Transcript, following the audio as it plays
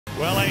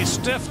Well, a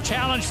stiff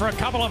challenge for a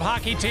couple of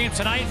hockey teams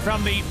tonight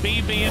from the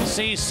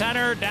BB&C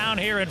Center down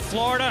here in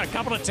Florida. A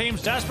couple of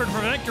teams desperate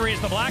for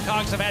victories. The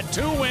Blackhawks have had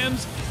 2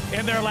 wins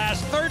in their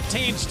last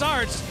 13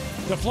 starts.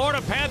 The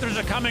Florida Panthers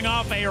are coming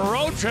off a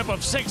road trip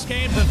of 6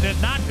 games that did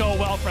not go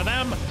well for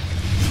them.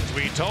 As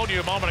we told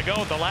you a moment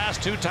ago, the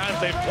last 2 times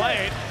they've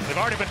played, they've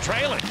already been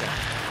trailing.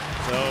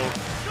 So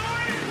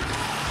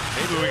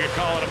maybe we could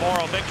call it a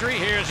moral victory.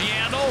 Here's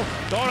Yandel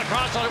going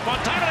across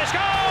one time and they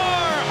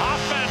score!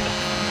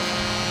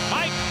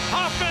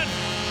 Hoffman,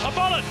 a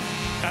bullet,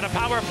 and a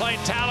power play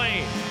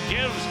tally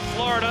gives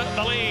Florida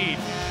the lead.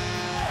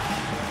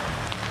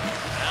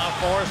 Now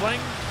Forsling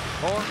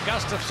for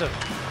Gustafsson.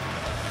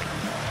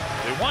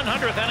 The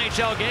 100th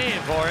NHL game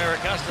for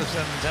Erik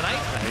Gustafsson tonight.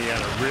 He had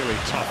a really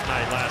tough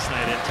night last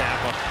night in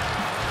Tampa.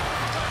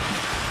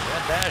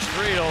 That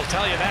 -3 will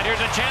tell you that. Here's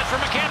a chance for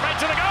McCann right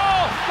to the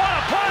goal. What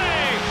a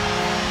play!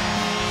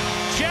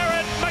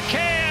 Jared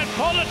McCann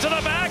pulled it to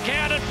the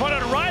backhand and put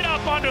it right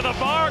up under the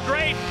bar.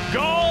 Great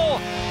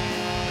goal.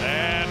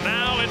 And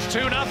now it's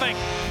 2-0.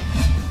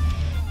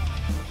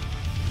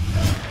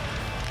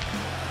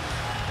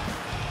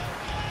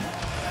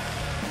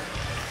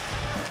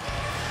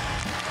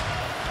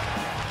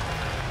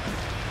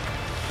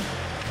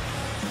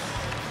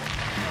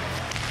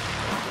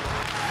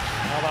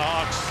 Now the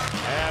Hawks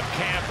have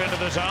Camp into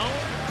the zone.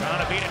 Trying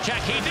to beat a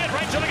check. He did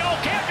right to the goal.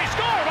 Camp, he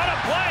scored. What a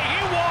play.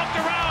 He walked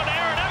around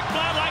Aaron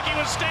Ekblad like he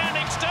was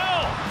standing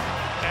still.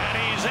 And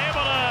he's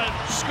able to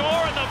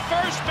score in the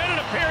first minute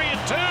of period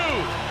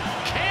 2.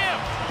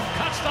 Camp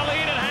cuts the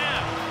lead in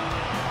half.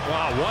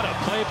 Wow, what a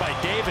play by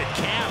David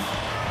Camp.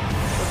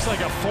 Looks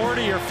like a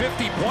 40 or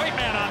 50 point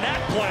man on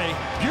that play.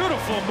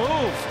 Beautiful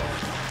move.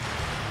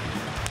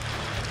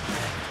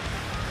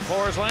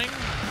 Forsling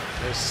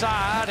is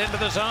Saad into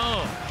the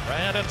zone.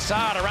 Brandon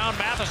Saad around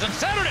Matheson,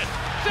 centered it.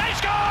 They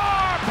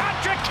score!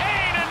 Patrick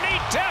Kane, a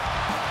neat tip.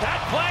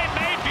 That play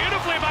made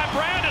beautifully by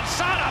Brandon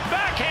Saad. A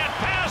backhand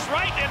pass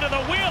right into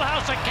the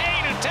wheelhouse of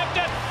Kane who tipped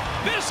it.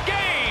 This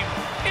game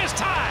is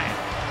tied.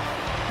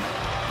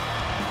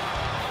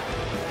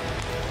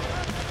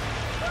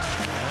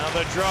 Now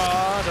the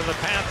draw to the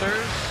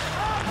Panthers.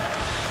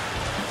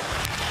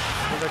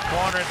 To the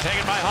corner,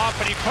 taken by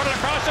Hoffman. He put it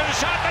across and a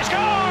shot. They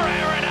score!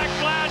 Aaron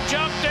Ekblad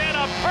jumped in.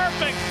 A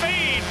perfect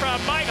feed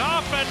from Mike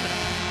Hoffman.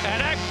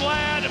 And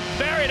Ekblad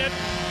buried it.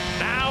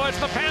 Now it's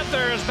the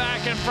Panthers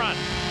back in front.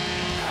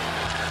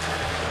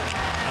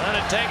 Trying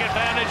to take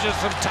advantage of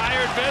some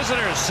tired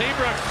visitors.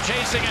 Seabrook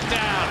chasing it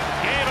down.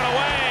 Gave it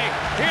away.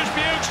 Here's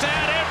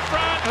Bukestad in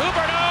front.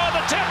 Huberdeau,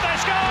 the tip, they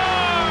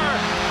score!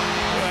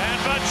 And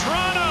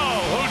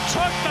Vetrano, who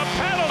took the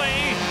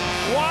penalty,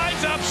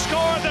 winds up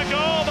scoring the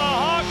goal. The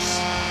Hawks,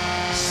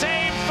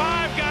 same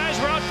 5 guys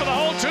were out for the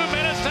whole 2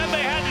 minutes. Then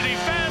they had to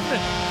defend.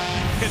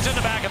 It's in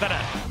the back of the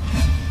net.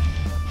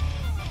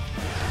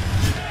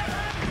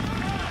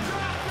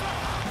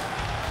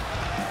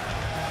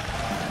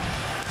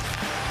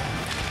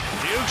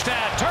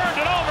 Bukestad turned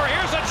it over.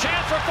 Here's a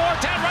chance for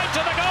 410 right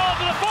to the goal,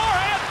 to the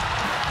forehand.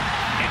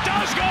 It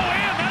does go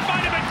in. That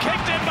might have been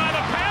kicked in by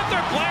the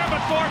Panther player,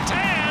 but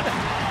 410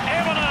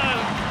 able to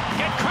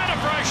get credit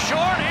for a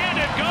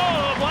short-handed goal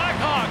of the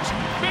Blackhawks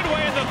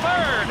midway in the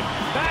 3rd.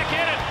 Back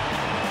in it.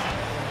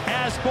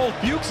 As both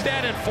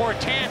Bukestad and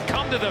Fortan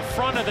come to the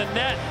front of the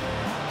net,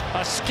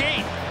 a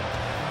skate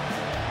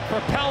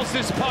propels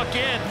this puck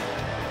in.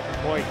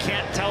 Boy,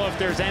 can't tell if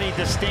there's any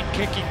distinct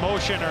kicking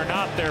motion or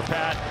not there,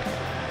 Pat.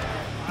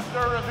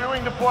 After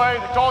reviewing the play,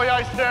 they call the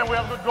ice 10, we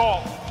have a good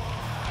goal.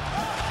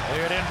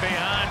 Cleared in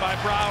behind by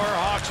Brouwer.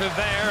 Hawks are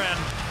there, and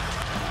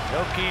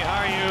Yoki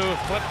Harju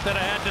flipped it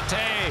ahead to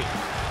Tay.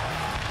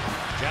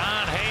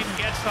 John Hayden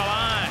gets the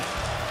line.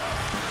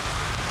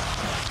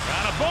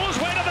 Trying to bull his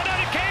way to the net.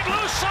 It came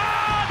loose.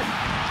 Saad!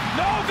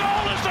 No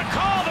goal is the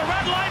call. The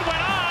red light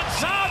went on.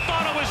 Saad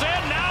thought it was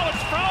in. Now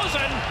it's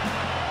frozen.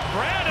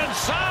 Brandon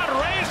Saad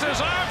raised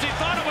his arms. He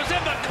thought it was in.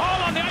 The call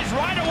on the ice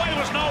right away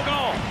was no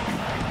goal.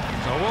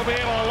 So we'll be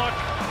able to look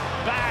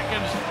back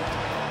and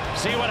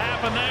see what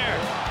happened there.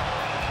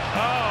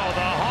 Oh,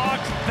 the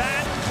Hawks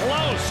that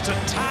close to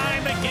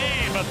tying the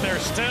game, but they're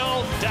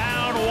still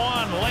down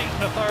 1 late in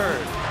the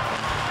 3rd.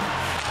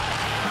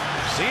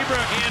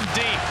 Seabrook in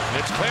deep.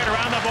 It's cleared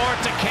around the board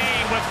to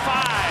Kane with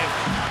 5.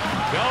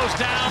 Goes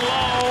down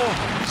low.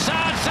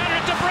 Saad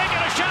centered to bring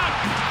it a shot.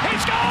 He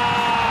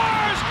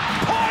scores!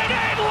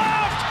 .8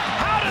 left.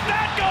 How did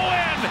that go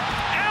in?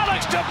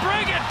 Alex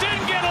DeBrincat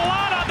didn't get a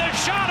lot on this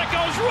shot. It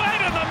goes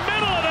right in the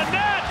middle of the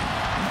net.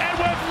 And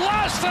with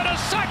less than a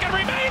second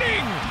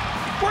remaining,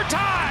 we're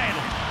tied.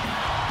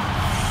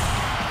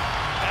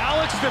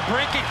 Alex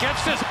DeBrincat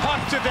gets this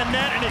puck to the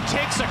net and it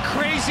takes a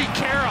crazy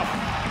carob.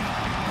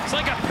 It's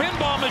like a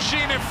pinball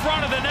machine in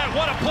front of the net.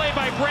 What a play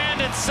by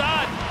Brandon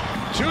Saad.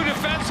 2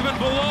 defensemen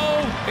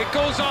below. It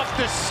goes off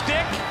the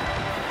stick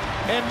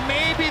and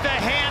maybe the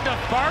hand of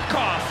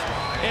Barkov,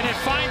 and it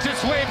finds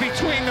its way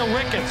between the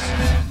wickets.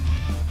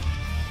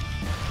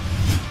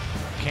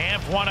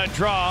 Camp won a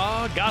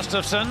draw.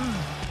 Gustafsson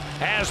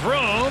has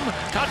room.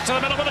 Cuts to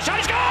the middle with a shot.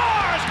 He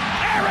scores!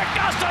 Erik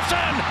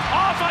Gustafsson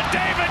off a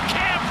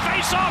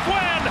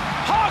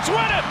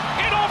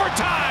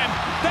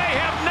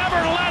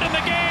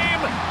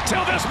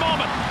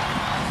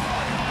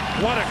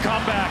What a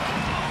comeback.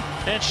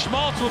 And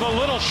Schmaltz with a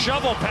little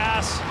shovel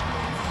pass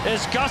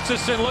as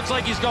Gustafsson looks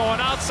like he's going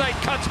outside,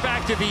 cuts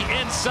back to the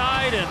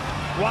inside, and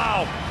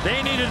wow,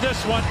 they needed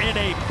this one in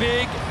a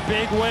big,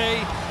 big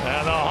way.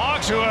 And the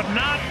Hawks, who have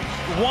not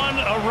won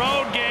a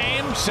road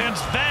game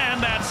since then,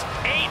 that's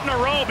 8 in a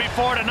row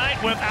before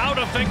tonight without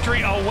a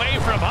victory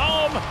away from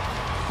home.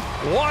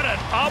 What an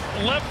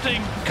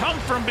uplifting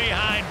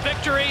come-from-behind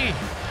victory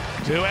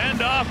to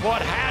end off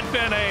what had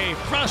been a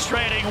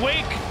frustrating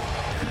week.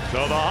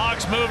 So the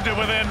Hawks moved to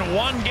within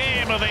 1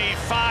 game of the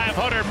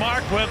 500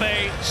 mark with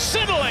a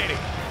scintillating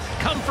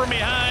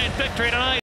come-from-behind victory tonight.